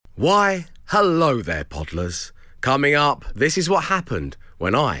Why, hello there, Podlers. Coming up, this is what happened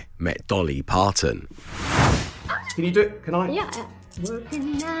when I met Dolly Parton. Can you do it? Can I? Yeah.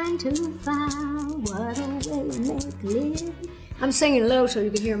 Working 9 to 5, what a way to make a living. I'm singing low so you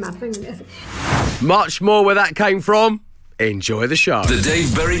can hear my fingernails. Much more where that came from. Enjoy the show. The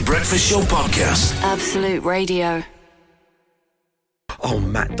Dave Berry Breakfast Show Podcast. Absolute Radio. Oh,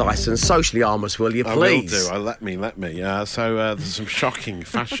 Matt Dyson, socially arm us, will you, please? I will do. Let me. There's some shocking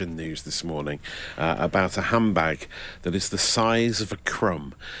fashion news this morning about a handbag that is the size of a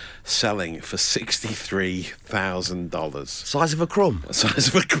crumb, selling for $63,000. Size of a crumb? The size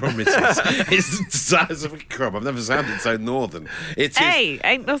of a crumb, it is. It's the size of a crumb. I've never sounded so northern.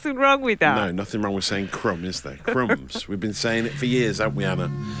 Ain't nothing wrong with that. No, nothing wrong with saying crumb, is there? Crumbs. We've been saying it for years, haven't we,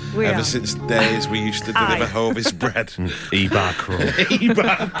 Anna? Ever since days we used to deliver Hovis bread. Ebar crumb.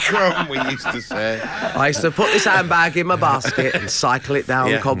 Ebar crumb, we used to say. I used to put this handbag in my basket and cycle it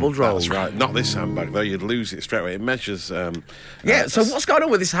down cobbled road. That's right. Not this handbag, though. You'd lose it straight away. It measures... so what's going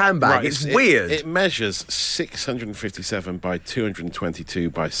on with this handbag? Right, it's weird. It measures 657 by 222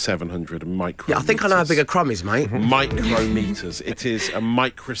 by 700 micrometers. Yeah, I think I know how big a crumb is, mate. Micrometers. It is a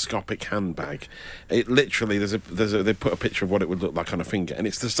microscopic handbag. It literally, they put a picture of what it would look like on a finger, and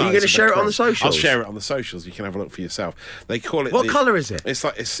it's the size. Are you going to of share a it on crumb. the socials? I'll share it on the socials. You can have a look for yourself. They call it. What colour is it? It's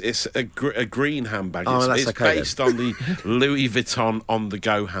like it's a green handbag. Oh, it's okay, based on the Louis Vuitton on the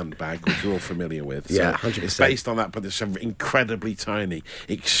go handbag, which you're all familiar with. Yeah, so 100%. It's based on that, but it's an incredibly tiny,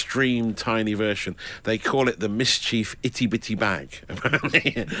 extreme tiny version. They call it the mischief itty bitty bag,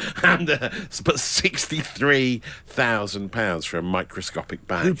 apparently, and but £63,000 for a microscopic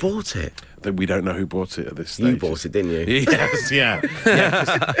bag. Who bought it? We don't know who bought it at this stage. You bought it, didn't you? Yes, yeah.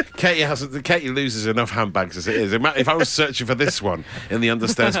 Katie loses enough handbags as it is. If I was searching for this one in the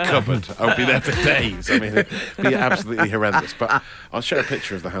understairs cupboard, I would be there for days. I mean, it'd be absolutely horrendous. But I'll show a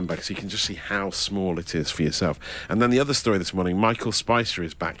picture of the handbag so you can just see how small it is for yourself. And then the other story this morning, Michael Spicer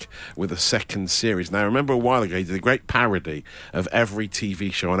is back with a second series. Now, remember a while ago, he did a great parody of every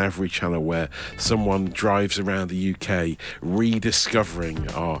TV show on every channel where someone drives around the UK rediscovering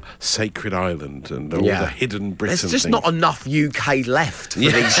our sacred island and all the hidden Britain. There's just things. Not enough UK left for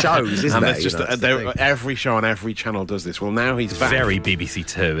these shows, isn't and there? Every show on every channel does this. Well, now he's back. Very BBC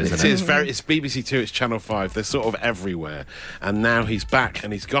Two, isn't it? It's BBC Two, it's Channel 5. They're sort of everywhere. And now he's back,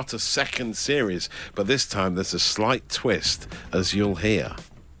 and he's got a second series. But this time there's a slight twist, as you'll hear.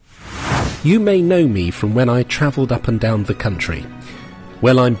 You may know me from when I travelled up and down the country.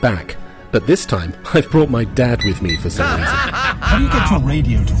 Well, I'm back. But this time, I've brought my dad with me for some reason. How do you get your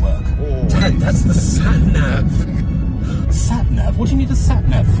radio to work? Dad, that's the sat-nav. Sat-nav? What do you need a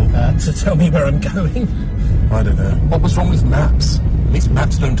sat-nav for? To tell me where I'm going. I don't know. What was wrong with maps? At least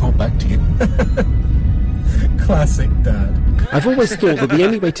maps don't talk back to you. Classic Dad. I've always thought that the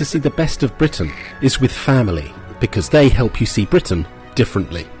only way to see the best of Britain is with family, because they help you see Britain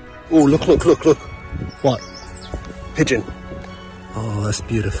differently. Oh, look. What? Pigeon. Oh, that's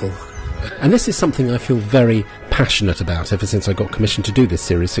beautiful. And this is something I feel very passionate about ever since I got commissioned to do this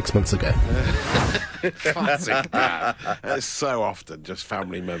series 6 months ago. Classic Dad. That's so often just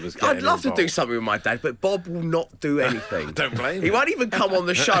family members getting I'd love involved. to do something with my dad, but Bob will not do anything. Don't blame him. He won't even come on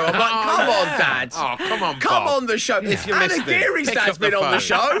the show. I'm like, come on, Dad. Oh, come on, Come Bob. on the show. If you're Anna listening, Geary's pick dad's up the been on the phone.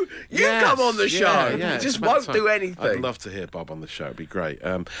 show. You come on the show. Yeah, He just it's won't about do time. anything. I'd love to hear Bob on the show. It'd be great.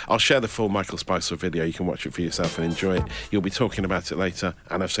 I'll share the full Michael Spicer video. You can watch it for yourself and enjoy it. You'll be talking about it later,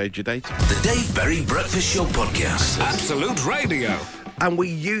 and I've saved your data. The Dave Berry Breakfast Show Podcast. Absolute Radio. And we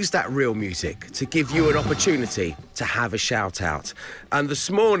use that real music to give you an opportunity to have a shout out. And this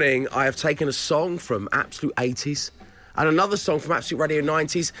morning, I have taken a song from Absolute 80s and another song from Absolute Radio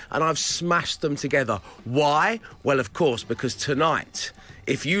 90s, and I've smashed them together. Why? Well, of course, because tonight,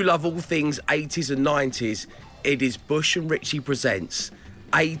 if you love all things 80s and 90s, it is Bush and Ritchie presents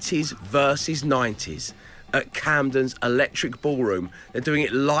 80s versus 90s at Camden's Electric Ballroom. They're doing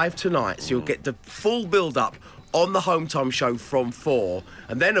it live tonight, so you'll get the full build-up on the Home Time show from 4.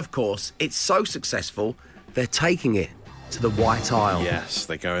 And then, of course, it's so successful, they're taking it to the White Isle. Yes,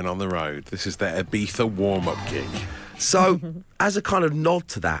 they're going on the road. This is their Ibiza warm-up gig. So, as a kind of nod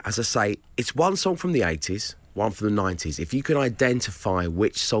to that, as I say, it's one song from the 80s, one from the 90s. If you can identify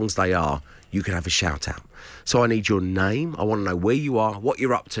which songs they are, you can have a shout-out. So I need your name, I want to know where you are, what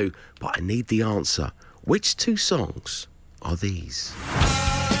you're up to, but I need the answer. Which two songs are these?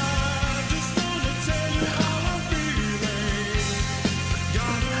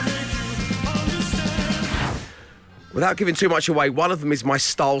 Without giving too much away, one of them is my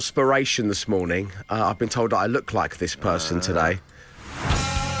style-spiration this morning. I've been told that I look like this person today.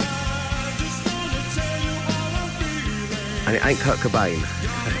 And it ain't Kurt Cobain.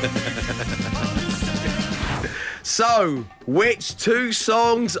 So, which two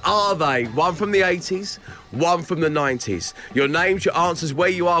songs are they? One from the 80s, one from the 90s. Your names, your answers, where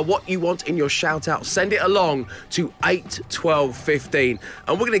you are, what you want in your shout-out. Send it along to 8 12 15.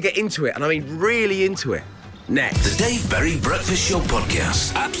 And we're going to get into it, and I mean really into it, next. The Dave Berry Breakfast Show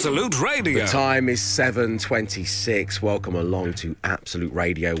Podcast. Absolute Radio. The time is 7:26. Welcome along to Absolute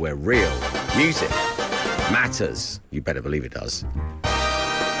Radio, where real music matters. You better believe it does.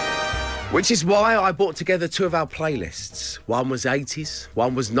 Which is why I brought together two of our playlists. One was 80s,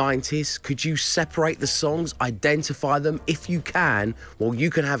 one was 90s. Could you separate the songs, identify them? If you can, well, you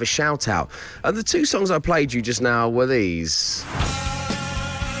can have a shout out. And the two songs I played you just now were these.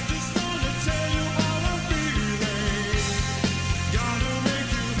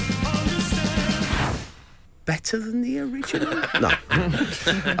 Better than the original?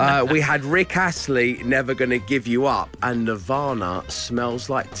 No. We had Rick Astley, Never Gonna Give You Up, and Nirvana, Smells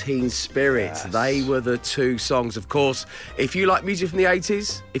Like Teen Spirit. Yes. They were the two songs. Of course, if you like music from the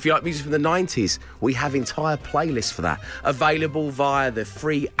 80s, if you like music from the 90s, we have entire playlists for that. Available via the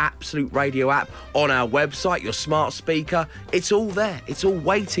free Absolute Radio app on our website, your smart speaker. It's all there. It's all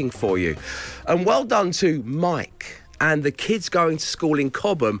waiting for you. And well done to Mike and the kids going to school in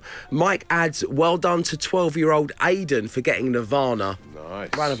Cobham. Mike adds, well done to 12-year-old Aidan for getting Nirvana. Nice.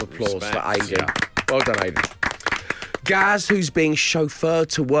 Round of applause Respect. for Aidan. Yeah. Well done, Aidan. Gaz, who's being chauffeured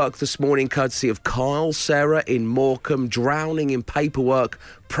to work this morning, courtesy of Kyle. Sarah in Morecambe, drowning in paperwork,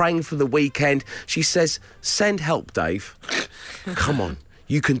 praying for the weekend. She says, send help, Dave. Come on,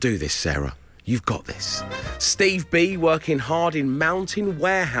 you can do this, Sarah. You've got this. Steve B, working hard in Mountain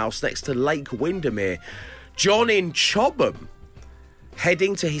Warehouse next to Lake Windermere. John in Chobham,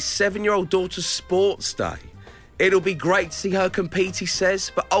 heading to his 7-year-old daughter's sports day. It'll be great to see her compete, he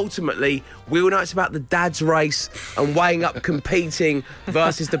says, but ultimately, we all know it's about the dad's race and weighing up competing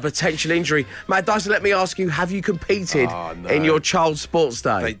versus the potential injury. Matt Dyson, let me ask you, have you competed in your child's sports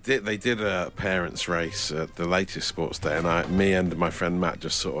day? They did a parents' race at the latest sports day, and me and my friend Matt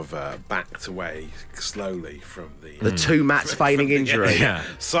just sort of backed away slowly from the two Matts feigning injury. Yeah.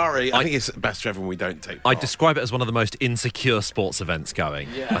 Sorry, I think it's best for everyone we don't take I part. describe it as one of the most insecure sports events going.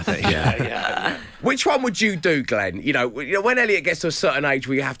 Yeah. I think. Yeah. Which one would you do, Glenn? You know, when Elliot gets to a certain age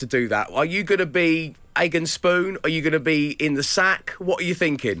where you have to do that, are you going to be egg and spoon? Are you going to be in the sack? What are you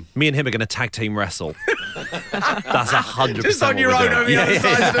thinking? Me and him are going to tag team wrestle. That's 100%. Just on your own over the other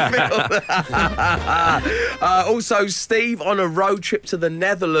side of the field. Also, Steve on a road trip to the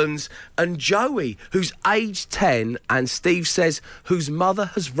Netherlands, and Joey, who's aged 10, and Steve says whose mother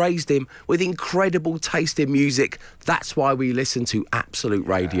has raised him with incredible taste in music. That's why we listen to Absolute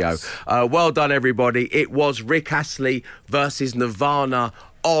Radio. Yes. Well done, everybody. It was Rick Astley versus Nirvana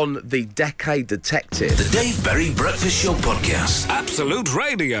on The Decade Detective. The Dave Berry Breakfast Show Podcast. Absolute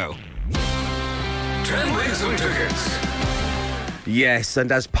Radio. 10 weeks of tickets. Yes,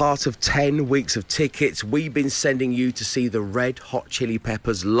 and as part of 10 weeks of tickets, we've been sending you to see the Red Hot Chili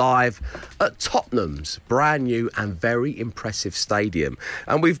Peppers live at Tottenham's brand new and very impressive stadium.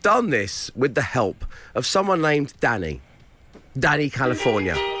 And we've done this with the help of someone named Danny. Danny,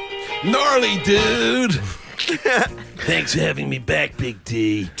 California. Gnarly, dude! Thanks for having me back, Big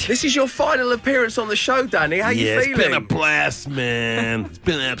D. This is your final appearance on the show, Danny. How you feeling? It's been a blast, man. It's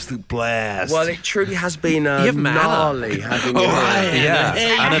been an absolute blast. Well, it truly has been gnarly having you. Yeah.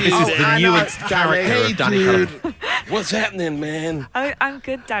 Anna, this is the newest character of Danny California. What's happening, man? Oh, I'm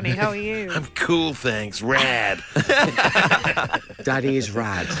good, Danny. How are you? I'm cool, thanks. Rad. Danny is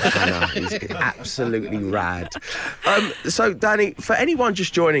rad, Anna. He's absolutely rad. So, Danny, for anyone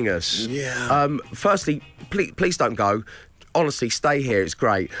just joining us, firstly, please don't go. Honestly, stay here. It's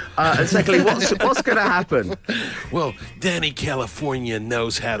great. And secondly, what's going to happen? Well, Danny California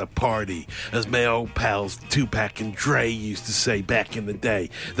knows how to party, as my old pals Tupac and Dre used to say back in the day.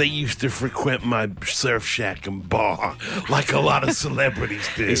 They used to frequent my surf shack and bar, like a lot of celebrities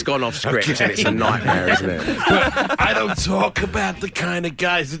do. It's gone off script and it's a nightmare, isn't it? But I don't talk about the kind of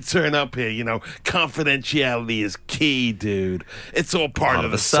guys that turn up here. You know, confidentiality is key, dude. It's all part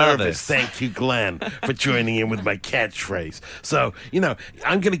of the service. Thank you, Glenn, for joining in with my catchphrase. So, you know,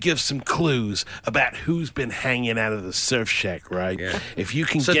 I'm going to give some clues about who's been hanging out of the surf shack, right? Yeah. If you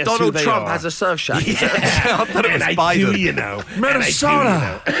can guess Donald who they Trump are. has a surf shack. Yeah. I thought it was and Biden. I do, you know.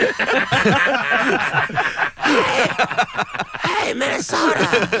 Minnesota. Hey, in Minnesota.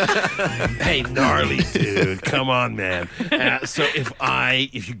 Hey, gnarly dude, come on, man. So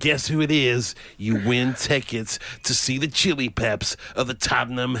if you guess who it is, you win tickets to see the Chili Peps of the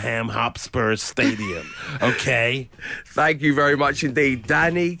Tottenham Hotspur Stadium. Okay? Thank you very much indeed,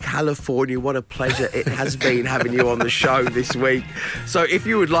 Danny, California. What a pleasure it has been having you on the show this week. So if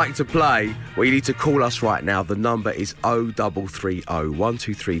you would like to play, well, you need to call us right now. The number is 0330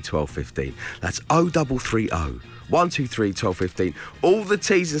 123 1215. That's 0330 123 1215. All the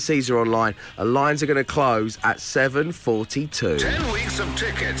T's and C's are online, and lines are going to close at 7:42. 10 weeks of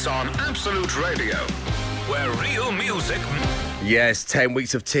tickets on Absolute Radio, where real music... Yes, 10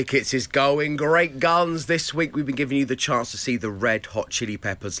 weeks of tickets is going great guns. This week we've been giving you the chance to see the Red Hot Chili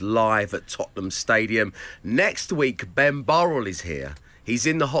Peppers live at Tottenham Stadium. Next week, Ben Burrell is here. He's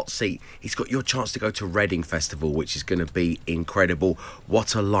in the hot seat. He's got your chance to go to Reading Festival, which is going to be incredible.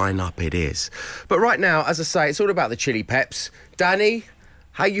 What a lineup it is. But right now, as I say, it's all about the Chili Peps. Danny,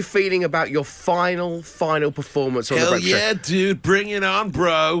 how you feeling about your final performance on the breakfast show? Hell yeah, dude. Bring it on,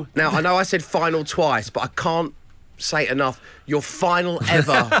 bro. Now, I know I said final twice, but I can't say it enough. Your final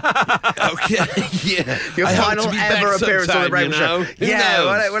ever. Okay, yeah. Your I final hope to be ever back appearance on the sometime, breakfast you know? show. Who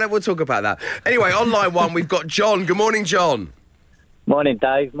Yeah, knows? we'll talk about that. Anyway, on line one, we've got John. Good morning, John. Morning,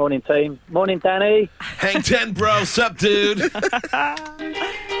 Dave. Morning, team. Morning, Danny. Hang 10, bro. Sup, dude?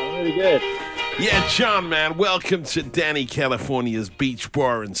 Really good. Yeah, John, man, welcome to Danny, California's beach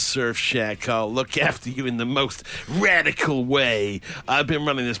bar and surf shack. I'll look after you in the most radical way. I've been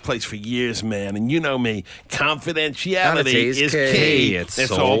running this place for years, man, and you know me. Confidentiality is key.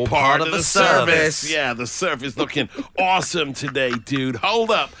 It's all part of the service. service. Yeah, the surf is looking awesome today, dude.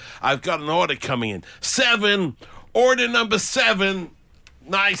 Hold up. I've got an order coming in. 7. Order number 7.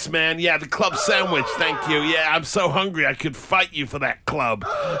 Nice, man. Yeah, the club sandwich. Thank you. Yeah, I'm so hungry I could fight you for that club.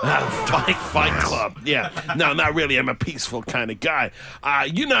 Fight club. Yeah. No, not really. I'm a peaceful kind of guy.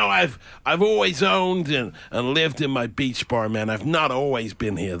 You know, I've always owned and lived in my beach bar, man. I've not always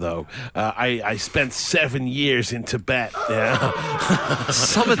been here, though. I spent 7 years in Tibet. Yeah.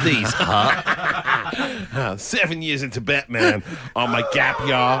 Some of these hurt. 7 years in Tibet, man, on my gap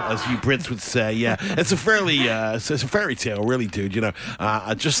yaw, as you Brits would say. Yeah, it's a it's a fairy tale, really, dude. You know,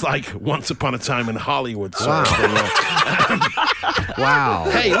 just like Once Upon a Time in Hollywood. Sort of thing, Wow.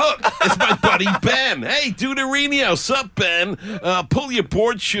 Hey, look, it's my buddy Ben. Hey, Duderino, sup, Ben? Pull your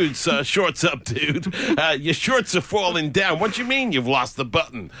board shorts up, dude. Your shorts are falling down. What do you mean you've lost the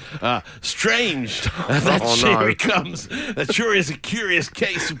button? Strange. That sure is a curious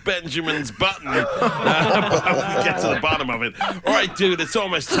case of Benjamin's button. We'll get to the bottom of it. All right, dude, it's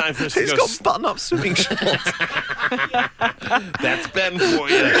almost time for us to He's go. got button-up swimming shorts. That's Ben for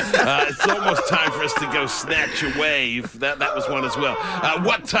you. It's almost time for us to go snatch a wave. That was one as well.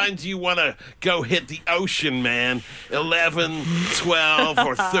 What time do you want to go hit the ocean, man? 11, 12,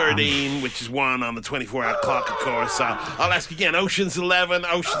 or 13, which is 1 on the 24-hour clock, of course. I'll ask again. Ocean's 11,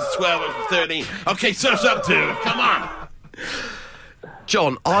 Ocean's 12, or 13. Okay, surf's up, dude. Come on.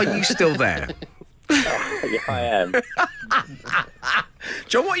 John, are you still there? Yeah, I am.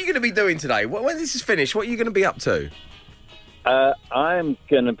 John, what are you going to be doing today? When this is finished, what are you going to be up to? I'm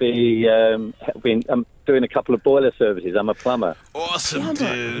going to be I'm doing a couple of boiler services. I'm a plumber. Awesome,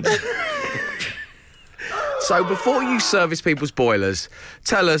 dude. So before you service people's boilers,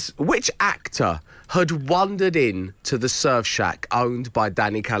 tell us which actor had wandered in to the surf shack owned by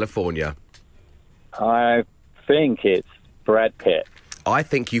Danny, California? I think it's Brad Pitt. I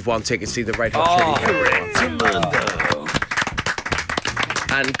think you've won tickets to see the Red Hot Chili Peppers.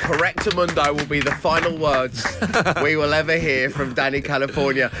 And correctamundo will be the final words we will ever hear from Danny,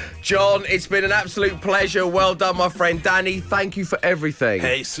 California. John, it's been an absolute pleasure. Well done, my friend. Danny, thank you for everything.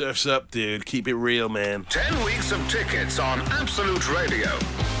 Hey, surf's up, dude. Keep it real, man. 10 weeks of tickets on Absolute Radio,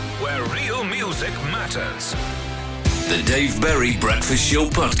 where real music matters. The Dave Berry Breakfast Show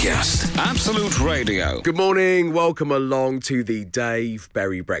Podcast. Absolute Radio. Good morning. Welcome along to the Dave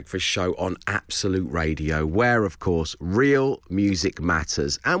Berry Breakfast Show on Absolute Radio, where, of course, real music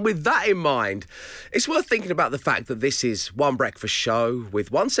matters. And with that in mind, it's worth thinking about the fact that this is one breakfast show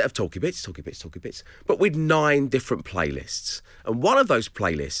with one set of talkie bits, but with 9 different playlists. And one of those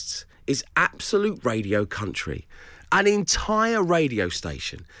playlists is Absolute Radio Country, an entire radio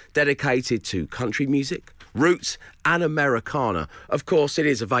station dedicated to country music, roots and Americana. Of course, it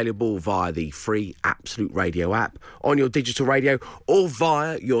is available via the free Absolute Radio app on your digital radio or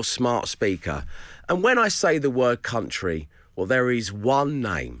via your smart speaker. And when I say the word country, well, there is one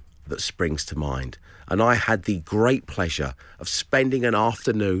name that springs to mind. And I had the great pleasure of spending an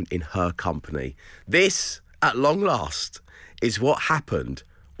afternoon in her company. This, at long last, is what happened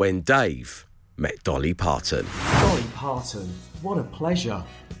when Dave met Dolly Parton. Dolly Parton, what a pleasure.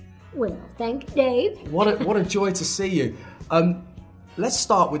 Well, thank you, Dave. What a joy to see you. Let's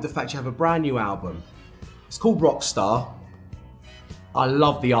start with the fact you have a brand new album. It's called Rockstar. I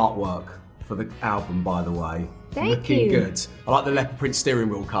love the artwork for the album, by the way. Looking good. I like the leopard print steering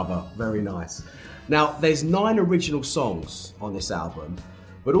wheel cover. Very nice. Now, there's 9 original songs on this album,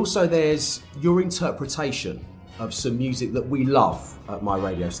 but also there's your interpretation of some music that we love at my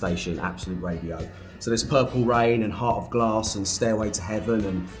radio station, Absolute Radio. So there's Purple Rain and Heart of Glass and Stairway to Heaven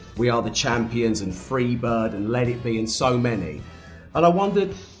and We Are the Champions and Freebird and Let It Be and so many. And I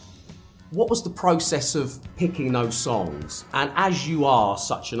wondered, what was the process of picking those songs? And as you are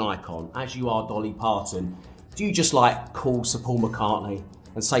such an icon, as you are Dolly Parton, do you just like call Sir Paul McCartney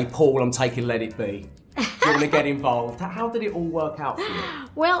and say, Paul, I'm taking Let It Be? Do you want to get involved? How did it all work out for you?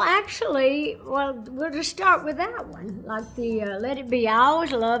 Well, actually, we'll just start with that one. Like the Let It Be, I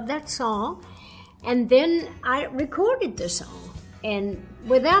always loved that song. And then I recorded the song, and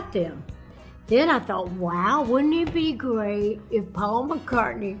without them. Then I thought, wow, wouldn't it be great if Paul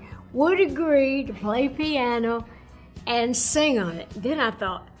McCartney would agree to play piano and sing on it? Then I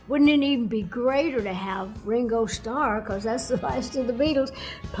thought, wouldn't it even be greater to have Ringo Starr, because that's the last of the Beatles,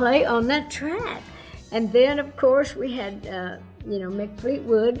 play on that track? And then, of course, we had, Mick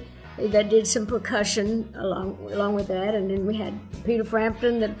Fleetwood that did some percussion along with that. And then we had Peter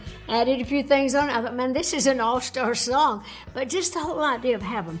Frampton that added a few things on it. I thought, man, this is an all-star song. But just the whole idea of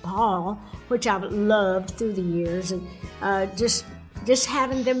having Paul, which I've loved through the years, and just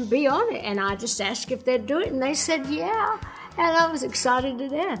having them be on it. And I just asked if they'd do it, and they said, yeah. And I was excited to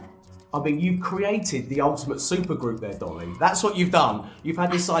death. I mean, you've created the ultimate supergroup there, Dolly. That's what you've done. You've had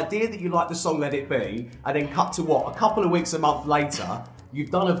this idea that you like the song Let It Be, and then cut to what? A couple of weeks, a month later,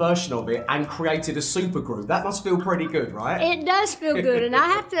 you've done a version of it and created a supergroup. That must feel pretty good, right? It does feel good, and I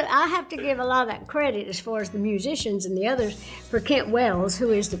have to give a lot of that credit as far as the musicians and the others for Kent Wells,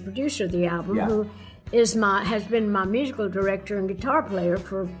 who is the producer of the album, who has been my musical director and guitar player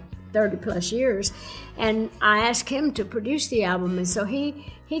for 30 plus years, and I asked him to produce the album, and so he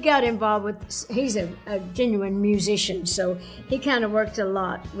got involved with, he's a genuine musician, so he kind of worked a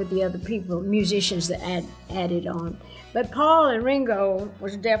lot with the other people, musicians that added on. But Paul and Ringo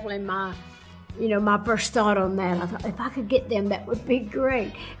was definitely my first thought on that. I thought, if I could get them, that would be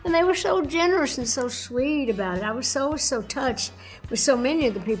great. And they were so generous and so sweet about it. I was so touched with so many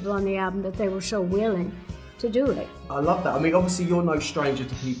of the people on the album that they were so willing to do it. I love that. I mean, obviously you're no stranger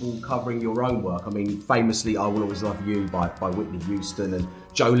to people covering your own work. I mean, famously, I Will Always Love You by Whitney Houston, and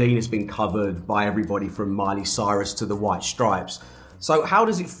Jolene has been covered by everybody from Miley Cyrus to the White Stripes. So how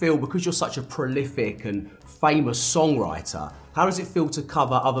does it feel, because you're such a prolific and famous songwriter, how does it feel to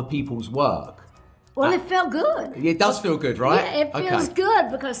cover other people's work? Well, it felt good. It does feel good, right? Yeah, it feels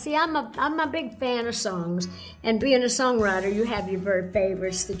good because, see, I'm a big fan of songs, and being a songwriter, you have your very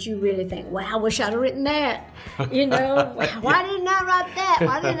favorites that you really think, wow, I wish I'd have written that. Why didn't I write that?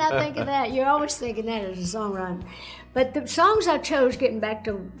 Why didn't I think of that? You're always thinking that as a songwriter. But the songs I chose, getting back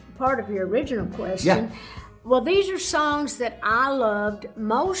to part of your original question, well, these are songs that I loved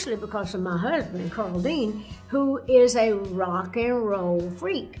mostly because of my husband, Carl Dean, who is a rock and roll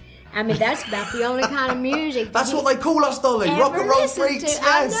freak. I mean, that's about the only kind of music. That's what they call us, Dolly. Rock and roll freaks. Yes.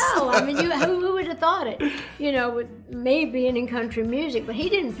 I know. I mean, who would have thought it? With me being in country music, but he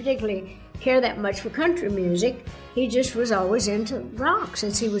didn't particularly care that much for country music. He just was always into rock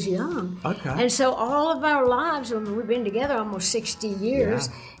since he was young. Okay. And so all of our lives, we've been together almost 60 years,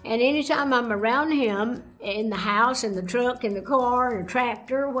 and anytime I'm around him, in the house, in the truck, in the car, in the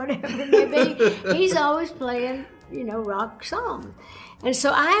tractor, whatever it may be, he's always playing, rock songs. And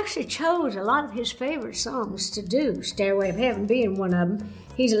so I actually chose a lot of his favorite songs to do, Stairway of Heaven being one of them.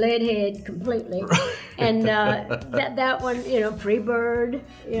 He's a leadhead completely. And that one, Freebird,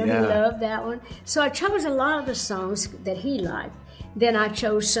 he loved that one. So I chose a lot of the songs that he liked. Then I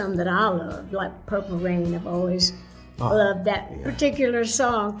chose some that I loved, like Purple Rain. I've always loved that particular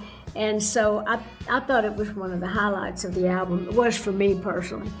song. And so I thought it was one of the highlights of the album. It was for me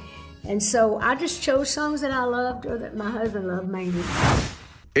personally. And so I just chose songs that I loved or that my husband loved mainly.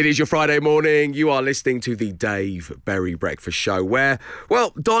 It is your Friday morning. You are listening to the Dave Berry Breakfast Show where,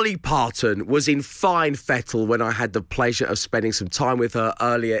 Dolly Parton was in fine fettle when I had the pleasure of spending some time with her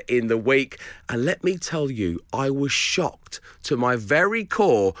earlier in the week. And let me tell you, I was shocked to my very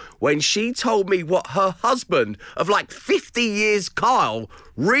core when she told me what her husband of 50 years, Kyle,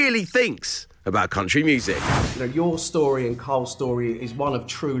 really thinks about country music. You know, your story and Carl's story is one of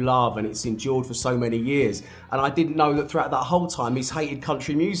true love, and it's endured for so many years. And I didn't know that throughout that whole time he's hated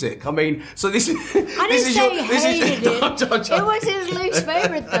country music. I mean, so this is... I didn't say he hated it. It was his least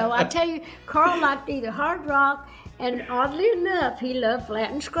favorite, though. I tell you, Carl liked either hard rock, and oddly enough, he loved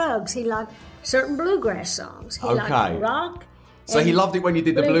Flat and Scruggs. He liked certain bluegrass songs. He liked rock. So he loved it when you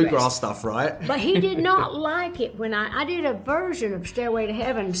did the bluegrass stuff, right? But he did not like it when I did a version of Stairway to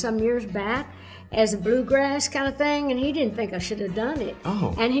Heaven some years back as a bluegrass kind of thing, and he didn't think I should have done it.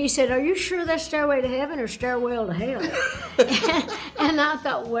 Oh. And he said, "Are you sure that's Stairway to Heaven or Stairwell to Hell?" And I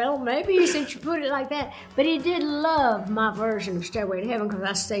thought, well, maybe since you put it like that. But he did love my version of Stairway to Heaven because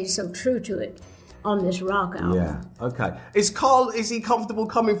I stayed so true to it on this rock album. Yeah, okay. Is he comfortable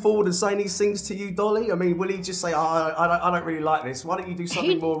coming forward and saying these things to you, Dolly? I mean, will he just say, I don't really like this, why don't you do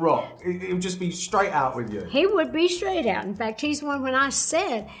something more rock? He'll just be straight out with you. He would be straight out. In fact, he's one when I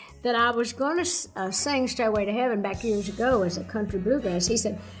said that I was going to sing Stairway to Heaven back years ago as a country bluegrass, he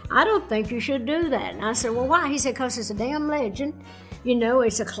said, "I don't think you should do that." And I said, "Well, why?" He said, "Because it's a damn legend. You know,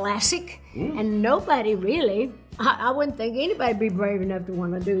 it's a classic, and nobody really, I wouldn't think anybody'd be brave enough to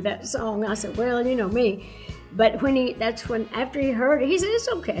want to do that song." I said, "Well, you know me." But after he heard it, he said, "It's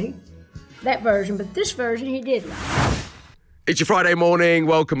okay, that version, but this version he did like." It's your Friday morning.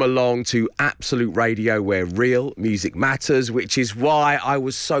 Welcome along to Absolute Radio, where real music matters, which is why I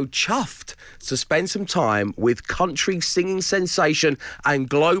was so chuffed to spend some time with country singing sensation and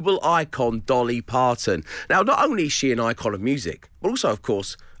global icon Dolly Parton. Now, not only is she an icon of music, but also, of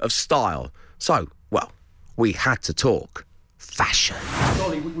course, of style. So, well, we had to talk fashion.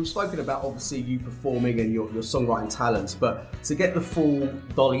 Dolly, we've spoken about obviously you performing and your songwriting talents, but to get the full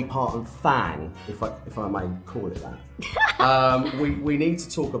Dolly Parton fan, if I may call it that, we need to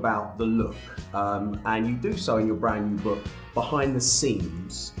talk about the look, and you do so in your brand new book, Behind the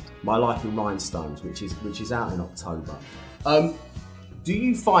Scenes: My Life in Rhinestones, which is out in October. Do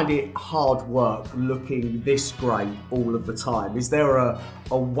you find it hard work looking this great all of the time? Is there a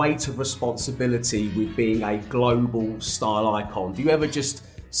weight of responsibility with being a global style icon? Do you ever just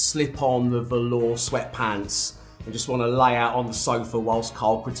slip on the velour sweatpants and just want to lay out on the sofa whilst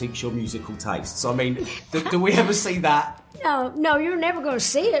Carl critiques your musical tastes? I mean, do we ever see that? No, you're never going to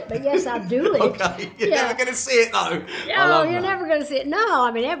see it, but yes, I do it. Okay, you're never going to see it though. No, you're never going to see it. No,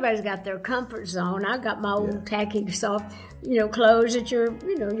 I mean, everybody's got their comfort zone. I got my old tacky, soft, clothes that you're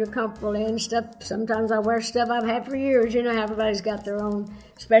comfortable in and stuff. Sometimes I wear stuff I've had for years. You know, everybody's got their own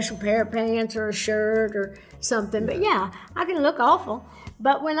special pair of pants or a shirt or something. But yeah, I can look awful.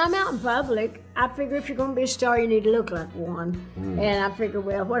 But when I'm out in public, I figure if you're going to be a star, you need to look like one. And I figure,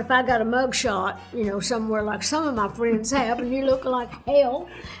 well, what if I got a mug shot, somewhere like some of my friends have, and you look like hell?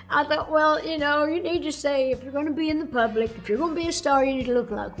 I thought, well, you need to say, if you're going to be in the public, if you're going to be a star, you need to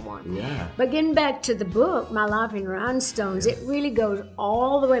look like one. Yeah. But getting back to the book, My Life in Rhinestones, it really goes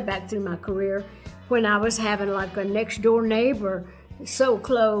all the way back through my career when I was having like a next door neighbor sew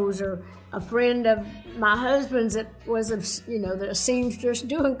clothes, or a friend of my husband's that was a seamstress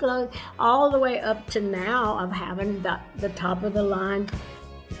doing clothes, all the way up to now of having the top of the line,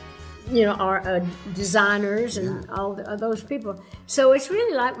 our designers and all of those people. So it's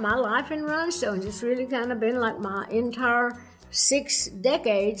really like my life in Rhinestones. It's really kind of been like my entire 6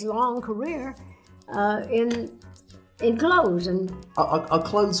 decades long career in clothes. And are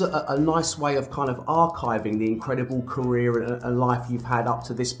clothes a nice way of kind of archiving the incredible career and life you've had up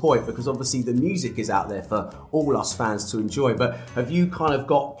to this point? Because obviously the music is out there for all us fans to enjoy, but have you kind of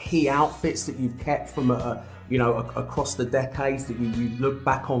got key outfits that you've kept from across the decades that you look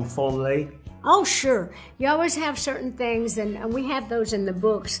back on fondly? Oh, sure. You always have certain things, and we have those in the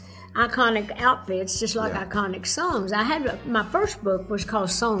books, iconic outfits, just like iconic songs. My first book was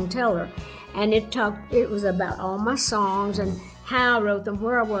called Song Teller, and it was about all my songs and how I wrote them,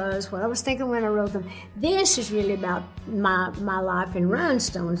 where I was, what I was thinking when I wrote them. This is really about my life in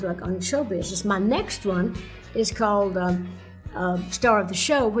Rhinestones, like on show business. My next one is called Star of the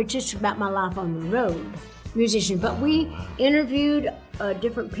Show, which is about my life on the road, musician. But we interviewed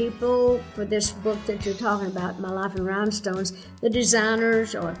different people for this book that you're talking about, My Life in Rhinestones, the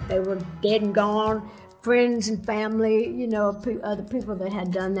designers, or if they were dead and gone, friends and family, other people that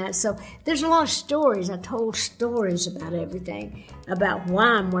had done that. So there's a lot of stories. I told stories about everything, about why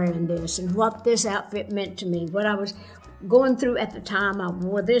I'm wearing this and what this outfit meant to me, what I was going through at the time I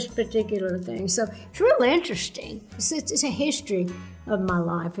wore this particular thing. So it's real interesting. It's a history of my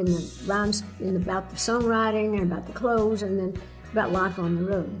life about the songwriting and about the clothes, and then about life on the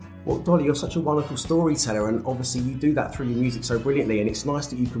road. Well, Dolly, you're such a wonderful storyteller, and obviously you do that through your music so brilliantly, and it's nice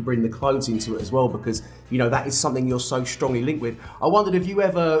that you can bring the clothes into it as well, because that is something you're so strongly linked with. I wondered if you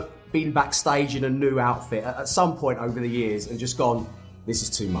ever been backstage in a new outfit at some point over the years and just gone, this is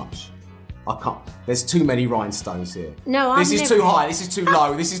too much? I can't. There's too many rhinestones here. No, this is too high. This is too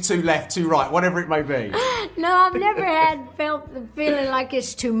low. This is too left, too right. Whatever it may be. No, I've never felt the feeling like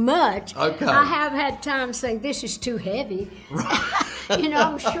it's too much. Okay. I have had times saying this is too heavy.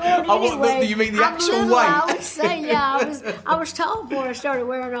 I'm short anyway. You mean the I'm actual little, weight? I would say, I was tall before I started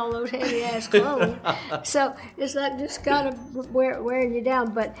wearing all those heavy ass clothes. So it's like just kind of wearing you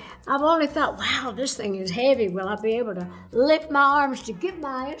down. But I've only thought, wow, this thing is heavy. Will I be able to lift my arms to get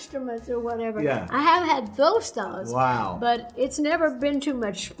my instruments or whatever? Yeah. I have had those thoughts. Wow. But it's never been too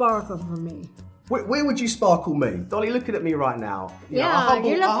much sparkle for me. Where would you sparkle me? Dolly, looking at me right now. You look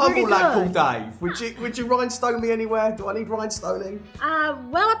a humble lad pretty called Dave. Would you rhinestone me anywhere? Do I need rhinestoning?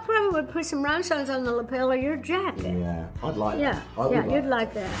 Well, I probably would put some rhinestones on the lapel of your jacket. Yeah, I'd like that. Yeah, you'd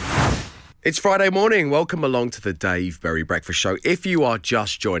like that. It's Friday morning. Welcome along to the Dave Berry Breakfast Show. If you are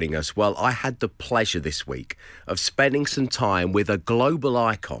just joining us, well, I had the pleasure this week of spending some time with a global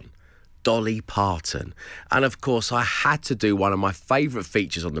icon, Dolly Parton. And of course, I had to do one of my favourite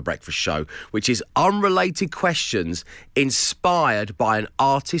features on The Breakfast Show, which is unrelated questions inspired by an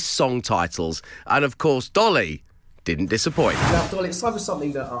artist's song titles. And of course, Dolly didn't disappoint. Now, Dolly, it's time for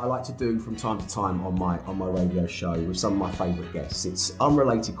something that I like to do from time to time on my radio show with some of my favourite guests. It's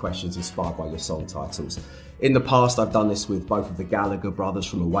unrelated questions inspired by your song titles. In the past, I've done this with both of the Gallagher brothers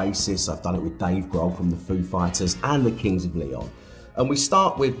from Oasis. I've done it with Dave Grohl from the Foo Fighters and the Kings of Leon. And we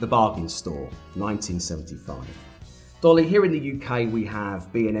start with The Bargain Store, 1975. Dolly, here in the UK we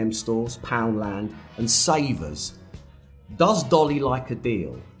have B&M stores, Poundland and Savers. Does Dolly like a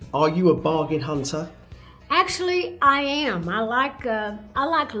deal? Are you a bargain hunter? Actually, I am. I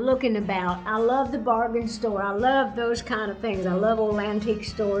like looking about. I love the bargain store. I love those kind of things. I love old antique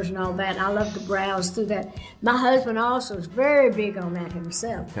stores and all that. I love to browse through that. My husband also is very big on that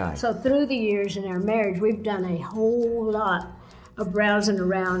himself. Okay. So through the years in our marriage, we've done a whole lot of browsing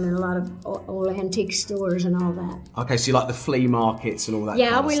around in a lot of old antique stores and all that. Okay, so you like the flea markets and all that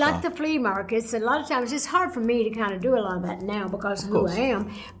Yeah, kind of we stuff. like the flea markets. A lot of times it's hard for me to kind of do a lot of that now because of who I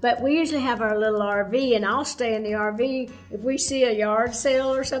am. But we usually have our little RV, and I'll stay in the RV. If we see a yard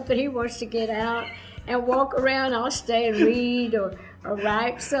sale or something, he wants to get out and walk around. I'll stay and read or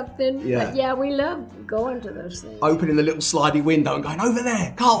write something. Yeah. But yeah, we love going to those things. Opening the little slidey window and going, over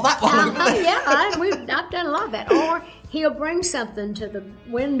there, Carl, that one over there. Yeah, I've done a lot of that. Or he'll bring something to the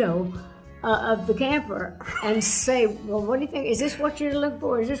window of the camper and say, well, what do you think? Is this what you're looking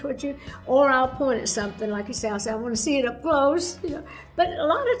for? Is this what you... Or I'll point at something, like you say, I'll say, I want to see it up close. But a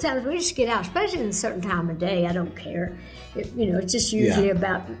lot of times we just get out, especially in a certain time of day. I don't care. It's just usually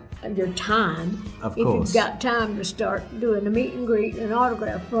about your time. Of if course. you've got time to start doing a meet and greet and an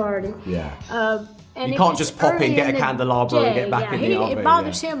autograph party. Yeah. And you can't just pop in, get a candelabra and get back in the RV. It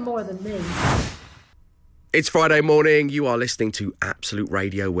bothers him more than me. It's Friday morning. You are listening to Absolute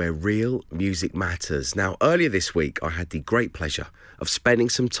Radio, where real music matters. Now, earlier this week, I had the great pleasure of spending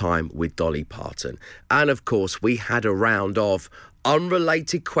some time with Dolly Parton. And of course, we had a round of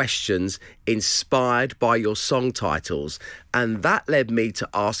unrelated questions inspired by your song titles. And that led me to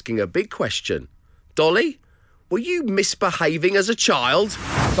asking a big question. Dolly, were you misbehaving as a child?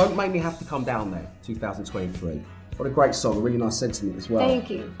 Don't Make Me Have to Come Down There, 2023. What a great song, a really nice sentiment as well.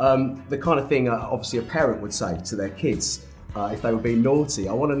 Thank you. The kind of thing, obviously, a parent would say to their kids if they were being naughty.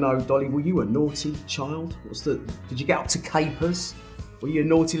 I want to know, Dolly, were you a naughty child? Did you get up to capers? Were you a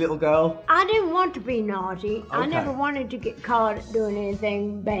naughty little girl? I didn't want to be naughty. Okay. I never wanted to get caught doing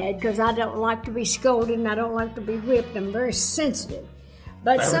anything bad because I don't like to be scolded and I don't like to be whipped. I'm very sensitive.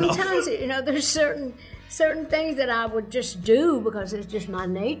 But Fair sometimes, there's certain things that I would just do because it's just my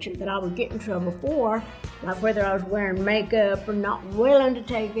nature that I would get in trouble for, like whether I was wearing makeup or not willing to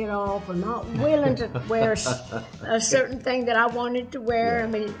take it off or not willing to wear a certain thing that I wanted to wear. Yeah. I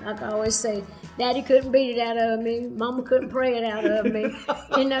mean, like I always say, Daddy couldn't beat it out of me, Mama couldn't pray it out of me.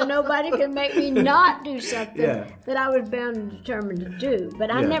 Nobody could make me not do something that I was bound and determined to do.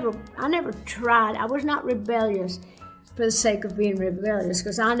 But I never tried. I was not rebellious for the sake of being rebellious,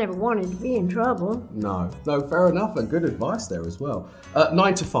 because I never wanted to be in trouble. No, fair enough, and good advice there as well.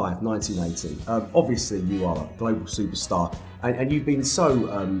 9 to 5, 1980. Obviously, you are a global superstar, and you've been so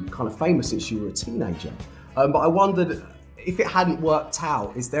kind of famous since you were a teenager. But I wondered, if it hadn't worked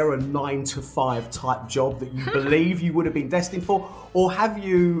out, is there a 9 to 5 type job that you believe you would have been destined for? Or have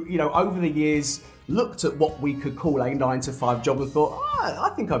you, over the years, looked at what we could call a 9-to-5 job and thought,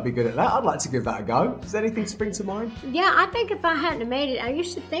 I think I'd be good at that. I'd like to give that a go. Does anything spring to mind? Yeah, I think if I hadn't made it, I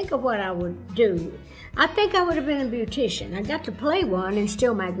used to think of what I would do. I think I would have been a beautician. I got to play one in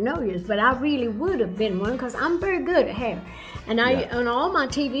Still Magnolias, but I really would have been one because I'm very good at hair. And on all my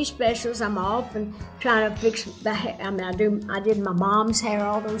TV specials, I'm often trying to fix the hair. I mean, I did my mom's hair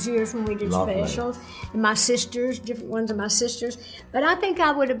all those years when we did specials, and my sisters, different ones of my sisters. But I think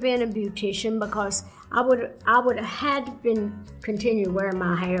I would have been a beautician because I would have had to been continue wearing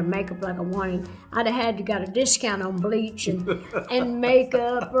my hair and makeup like I wanted. I'd have had to got a discount on bleach and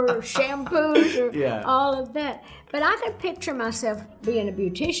makeup or shampoos or all of that. But I could picture myself being a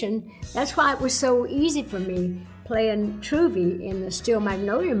beautician. That's why it was so easy for me playing Truvy in the Still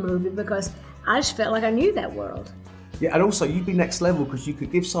Magnolia movie, because I just felt like I knew that world. Yeah, and also you'd be next level because you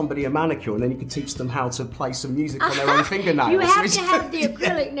could give somebody a manicure and then you could teach them how to play some music on their own fingernails. You have to have the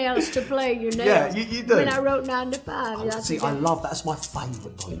acrylic nails to play your nails. Yeah, you do. When I wrote 9-to-5. See, I love that. That's my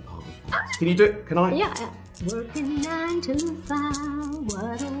favourite Dolly Parton. Can you do it? Can I? Yeah. Working 9 to 5,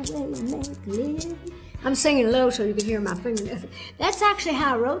 what a way to make a living. I'm singing low so you can hear my fingernails. That's actually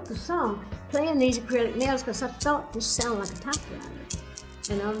how I wrote the song, playing these acrylic nails, because I thought this sounded like a typewriter.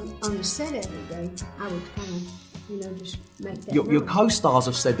 And on the set every day, I would kind of, just make that. Your co-stars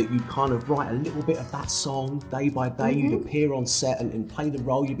have said that you kind of write a little bit of that song day by day. You'd appear on set and play the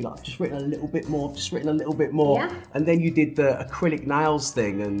role. You'd be like, I've just written a little bit more, Yeah. And then you did the acrylic nails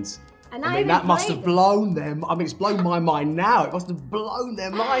thing, and I mean, that must have blown them. I mean, it's blown my mind now. It must have blown their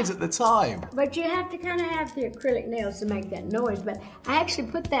minds at the time. But you have to kind of have the acrylic nails to make that noise. But I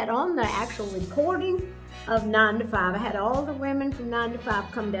actually put that on the actual recording of 9-to-5. I had all the women from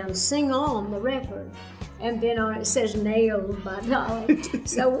 9-to-5 come down and sing on the record. And then on it says Nails by Dolly.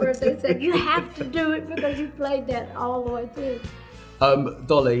 So where they said, you have to do it because you played that all the way through.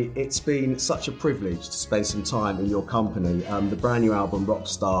 Dolly, it's been such a privilege to spend some time in your company. The brand new album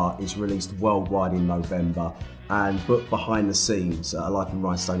Rockstar is released worldwide in November, and Book Behind the Scenes, A Life in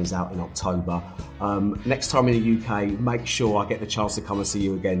Rhinestone, is out in October. Next time in the UK, make sure I get the chance to come and see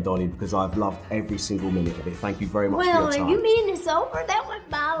you again, Dolly, because I've loved every single minute of it. Thank you very much for your time. Well, you mean it's over? That went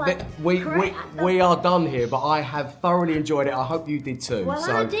by like we are done here, but I have thoroughly enjoyed it. I hope you did too. Well,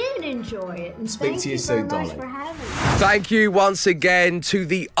 I did enjoy it, and speak to you soon, very Dolly. much for having me. Thank you once again to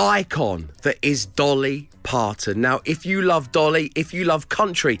the icon that is Dolly Parton. Now, if you love Dolly, if you love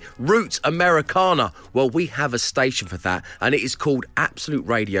country, roots, Americana, well, we have a station for that, and it is called Absolute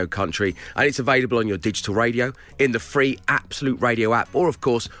Radio Country, and it's available on your digital radio, in the free Absolute Radio app, or, of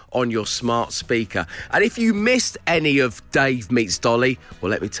course, on your smart speaker. And if you missed any of Dave Meets Dolly, well,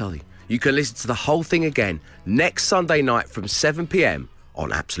 let me tell you, you can listen to the whole thing again next Sunday night from 7 p.m.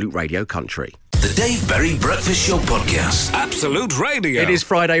 on Absolute Radio Country. The Dave Berry Breakfast Show Podcast. Absolute Radio. It is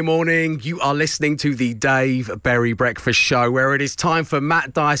Friday morning. You are listening to the Dave Berry Breakfast Show, where it is time for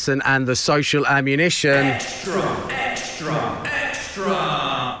Matt Dyson and the Social Ammunition. Extra, extra,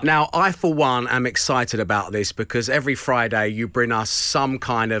 extra. Now, I, for one, am excited about this because every Friday you bring us some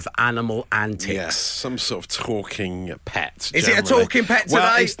kind of animal antics. Yes, some sort of talking pet. Is it a talking pet today?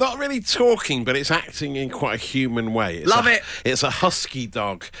 Well, it's not really talking, but it's acting in quite a human way. Love it. It's a husky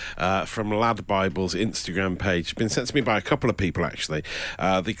dog from Lad Bible's Instagram page. It's been sent to me by a couple of people, actually.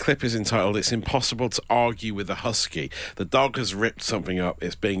 The clip is entitled, "It's Impossible to Argue with a Husky." The dog has ripped something up.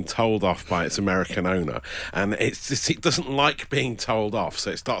 It's being told off by its American owner. And it doesn't like being told off, so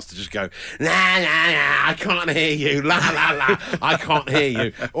it starts to just go, nah, nah, nah, I can't hear you, la, la, la, I can't hear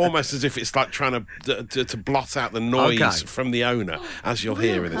you. Almost as if it's like trying to blot out the noise from the owner, as you'll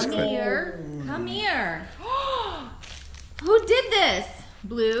hear in this clip. Come here. Who did this?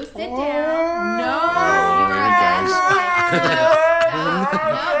 Blue, sit down. No. Oh, there he goes.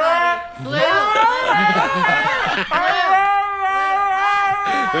 Blue.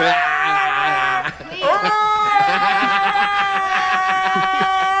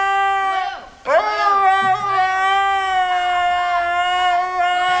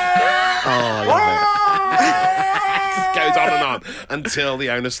 Until the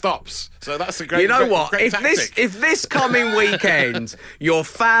owner stops. So that's a great. You know what? Great tactic. If this coming weekend, your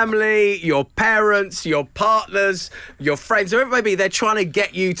family, your parents, your partners, your friends, whoever it may be, they're trying to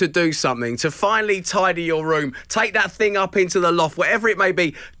get you to do something, to finally tidy your room, take that thing up into the loft, whatever it may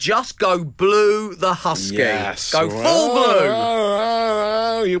be, just go Blue the Husky. Yes. Go full Blue.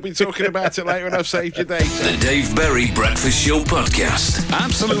 Oh, you'll be talking about it later when I've saved your date. The Dave Berry Breakfast Show Podcast.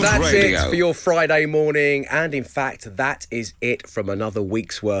 Absolute That's Radio. it for your Friday morning, and in fact, that is it from another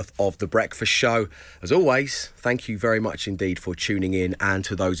week's worth of The Breakfast Show. As always, thank you very much indeed for tuning in, and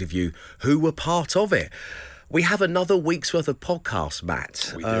to those of you who were part of it. We have another week's worth of podcasts,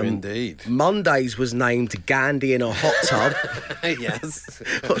 Matt. We do indeed. Mondays was named Gandhi in a hot tub. Yes.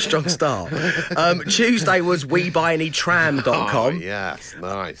 What a strong start. Tuesday was WeBuyAnyTram.com. Oh, yes,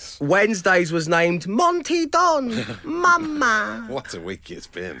 nice. Wednesdays was named Monty Don. Mama. What a week it's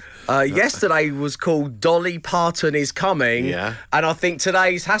been. Yesterday was called Dolly Parton is Coming. Yeah. And I think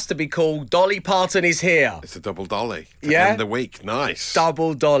today's has to be called Dolly Parton is Here. It's a double dolly. Yeah? End the week. Nice.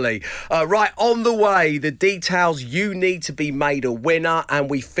 Double dolly. Right, on the way, the details you need to be made a winner, and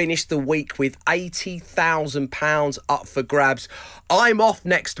we finished the week with £80,000 up for grabs. I'm off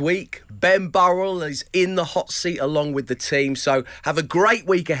next week. Ben Burrell is in the hot seat along with the team, so have a great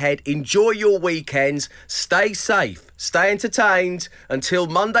week ahead. Enjoy your weekends. Stay safe. Stay entertained. Until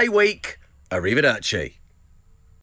Monday week, arrivederci.